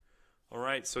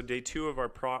right, so day 2 of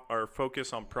our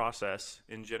focus on process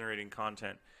in generating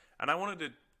content, and I wanted to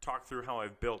talk through how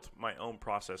I've built my own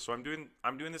process. So I'm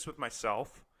doing this with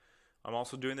myself. I'm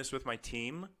also doing this with my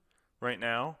team right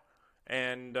now,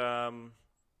 and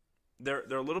they're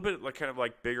a little bit like kind of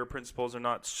like bigger principles. They're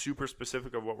not super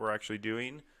specific of what we're actually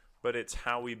doing, but it's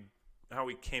how we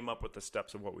came up with the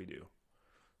steps of what we do.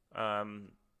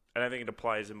 And I think it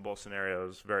applies in both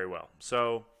scenarios very well.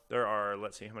 So there are,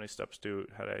 let's see, how many steps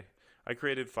had I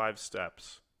created 5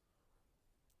 steps.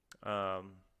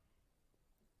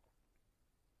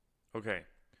 Okay.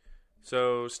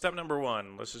 So step number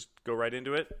 1, let's just go right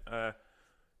into it.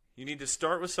 You need to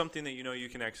start with something that you know you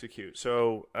can execute.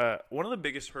 So one of the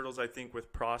biggest hurdles, I think,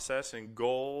 with process and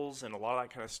goals and a lot of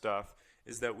that kind of stuff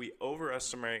is that we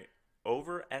overestimate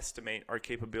our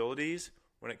capabilities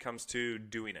when it comes to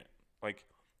doing it. Like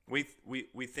we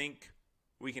think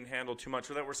we can handle too much,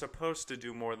 or that we're supposed to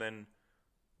do more than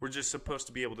we're just supposed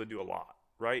to be able to do a lot,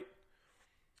 right?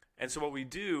 And so what we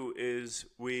do is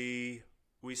we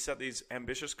set these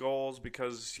ambitious goals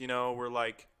because, you know, we're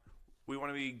like, we want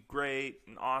to be great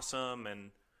and awesome and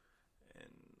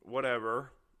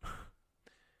whatever.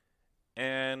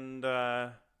 And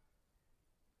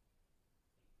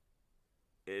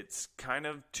it's kind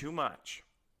of too much.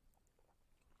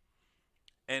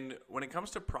 And when it comes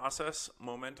to process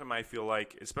momentum, I feel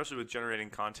like, especially with generating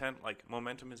content, like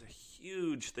momentum is a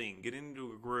huge thing. Getting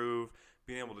into a groove,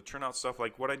 being able to turn out stuff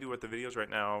like what I do with the videos right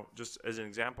now, just as an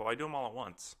example, I do them all at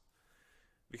once.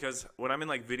 Because when I'm in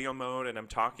like video mode and I'm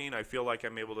talking, I feel like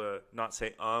I'm able to not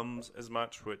say ums as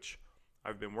much, which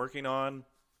I've been working on.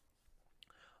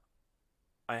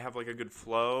 I have like a good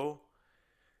flow.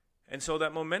 And so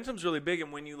that momentum's really big.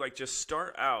 And when you like just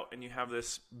start out and you have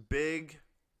this big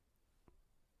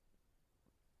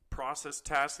process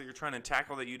task that you're trying to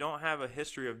tackle that you don't have a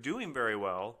history of doing very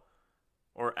well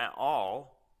or at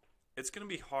all, it's going to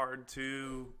be hard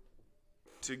to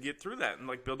get through that and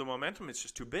like build the momentum. It's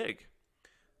just too big.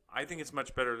 I think it's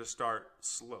much better to start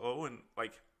slow and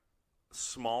like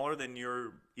smaller than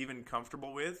you're even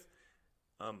comfortable with,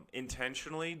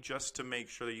 intentionally, just to make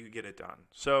sure that you get it done.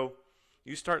 So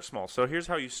you start small. So here's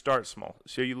how you start small.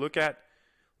 So you look at,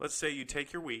 let's say you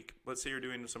take your week. Let's say you're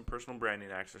doing some personal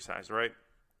branding exercise, right?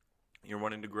 You're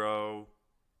wanting to grow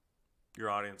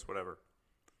your audience, whatever.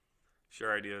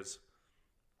 Share ideas.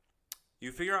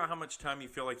 You figure out how much time you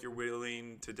feel like you're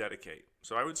willing to dedicate.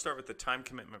 So I would start with the time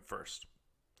commitment first.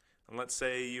 And let's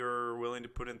say you're willing to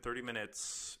put in 30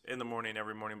 minutes in the morning,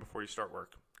 every morning before you start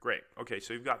work. Great. Okay,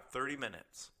 so you've got 30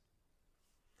 minutes.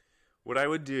 What I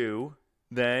would do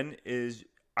then is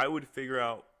I would figure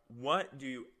out, what do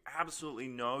you absolutely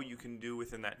know you can do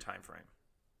within that time frame?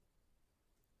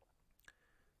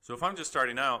 So if I'm just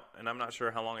starting out and I'm not sure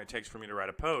how long it takes for me to write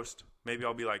a post, maybe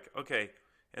I'll be like, okay,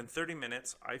 in 30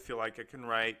 minutes, I feel like I can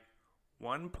write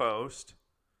 1 post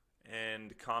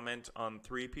and comment on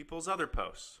 3 people's other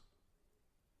posts.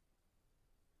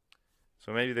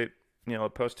 So maybe a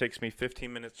post takes me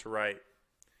 15 minutes to write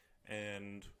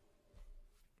and,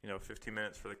 15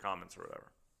 minutes for the comments or whatever.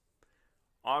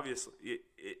 Obviously,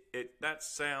 that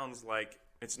sounds like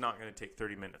it's not going to take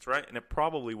 30 minutes, right? And it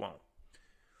probably won't.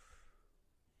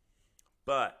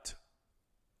 But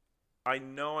I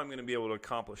know I'm going to be able to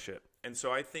accomplish it. And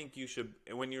so I think you should,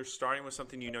 when you're starting with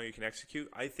something you know you can execute,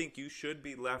 I think you should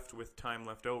be left with time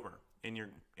left over in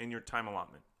your time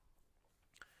allotment.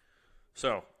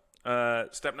 So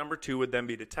step number 2 would then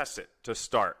be to test it, to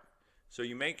start. So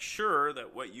you make sure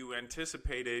that what you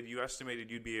estimated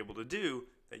you'd be able to do,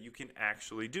 that you can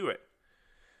actually do it.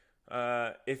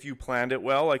 If you planned it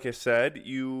well, like I said,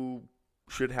 you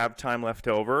should have time left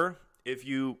over. If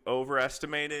you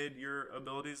overestimated your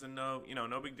abilities, and no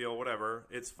big deal, whatever,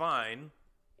 it's fine.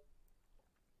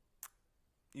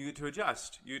 You get to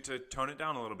adjust. You get to tone it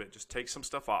down a little bit. Just take some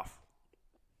stuff off.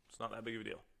 It's not that big of a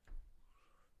deal.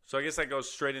 So I guess that goes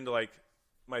straight into like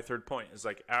my third point, is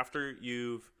like after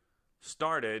you've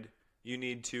started, you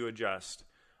need to adjust.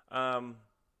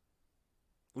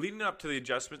 Leading up to the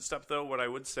adjustment step, though, what I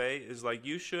would say is like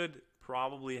you should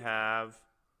probably have,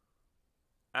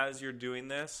 as you're doing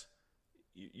this,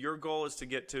 your goal is to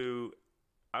get to,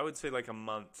 I would say, like a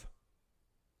month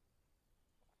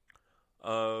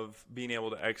of being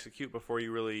able to execute before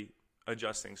you really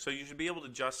adjust things. So you should be able to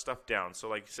adjust stuff down. So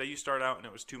like say you start out and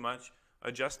it was too much,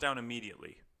 adjust down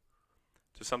immediately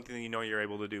to something that you know you're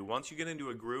able to do. Once you get into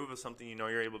a groove of something you know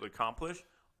you're able to accomplish,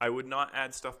 I would not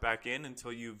add stuff back in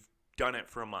until you've done it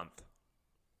for a month.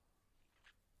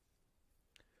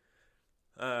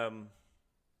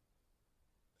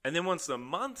 And then once the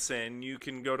month's in, you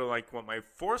can go to like what my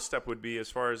fourth step would be, as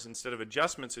far as instead of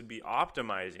adjustments, it'd be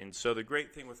optimizing. So the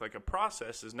great thing with like a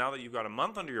process is now that you've got a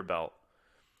month under your belt,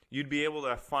 you'd be able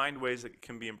to find ways that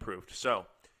can be improved. So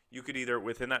you could either,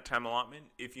 within that time allotment,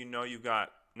 if you know you've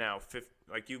got now,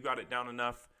 you've got it down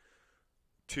enough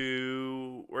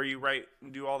to where you write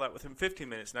and do all that within 15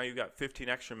 minutes. Now you've got 15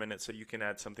 extra minutes that you can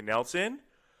add something else in.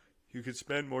 You could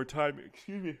spend more time,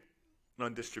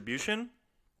 on distribution.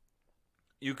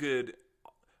 You could,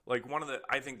 like,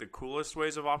 I think the coolest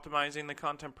ways of optimizing the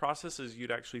content process is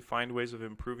you'd actually find ways of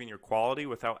improving your quality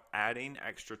without adding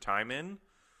extra time in.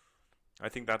 I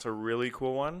think that's a really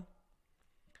cool one.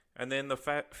 And then the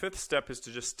fifth step is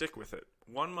to just stick with it.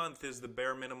 1 month is the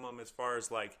bare minimum as far as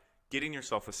like getting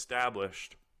yourself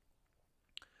established.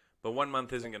 But 1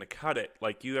 month isn't going to cut it.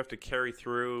 Like, you have to carry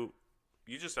through.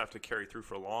 You just have to carry through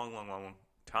for a long, long, long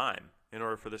time in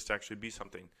order for this to actually be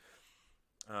something.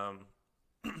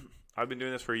 I've been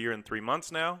doing this for 1 year and 3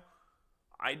 months now.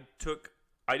 I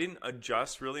didn't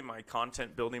adjust really my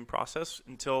content building process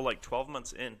until like 12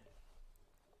 months in.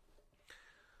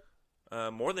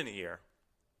 More than a year.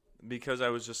 Because I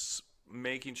was just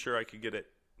making sure I could get it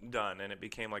done, and it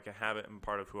became like a habit and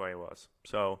part of who I was.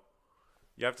 So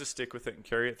you have to stick with it and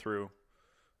carry it through.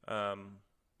 Are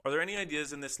there any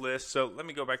ideas in this list? So let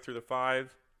me go back through the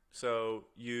 5. So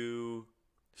you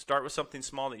start with something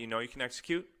small that you know you can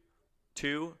execute.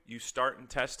 2, you start and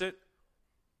test it.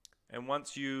 And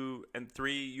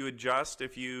 3, you adjust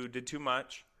if you did too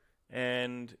much.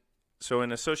 And so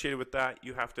associated with that,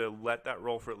 you have to let that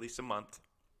roll for at least a month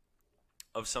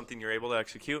of something you're able to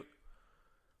execute.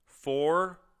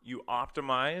 4, you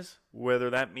optimize, whether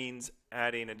that means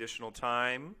adding additional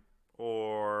time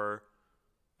or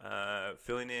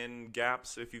filling in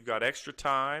gaps if you've got extra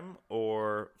time,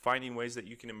 or finding ways that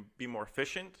you can be more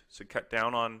efficient, so cut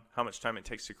down on how much time it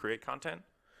takes to create content,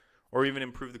 or even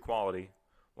improve the quality.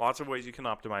 Lots of ways you can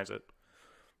optimize it.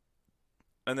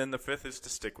 And then the 5th is to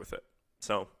stick with it.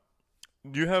 So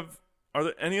are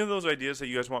there any of those ideas that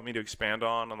you guys want me to expand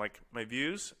on like my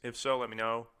views? If so, let me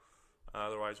know.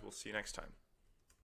 Otherwise, we'll see you next time.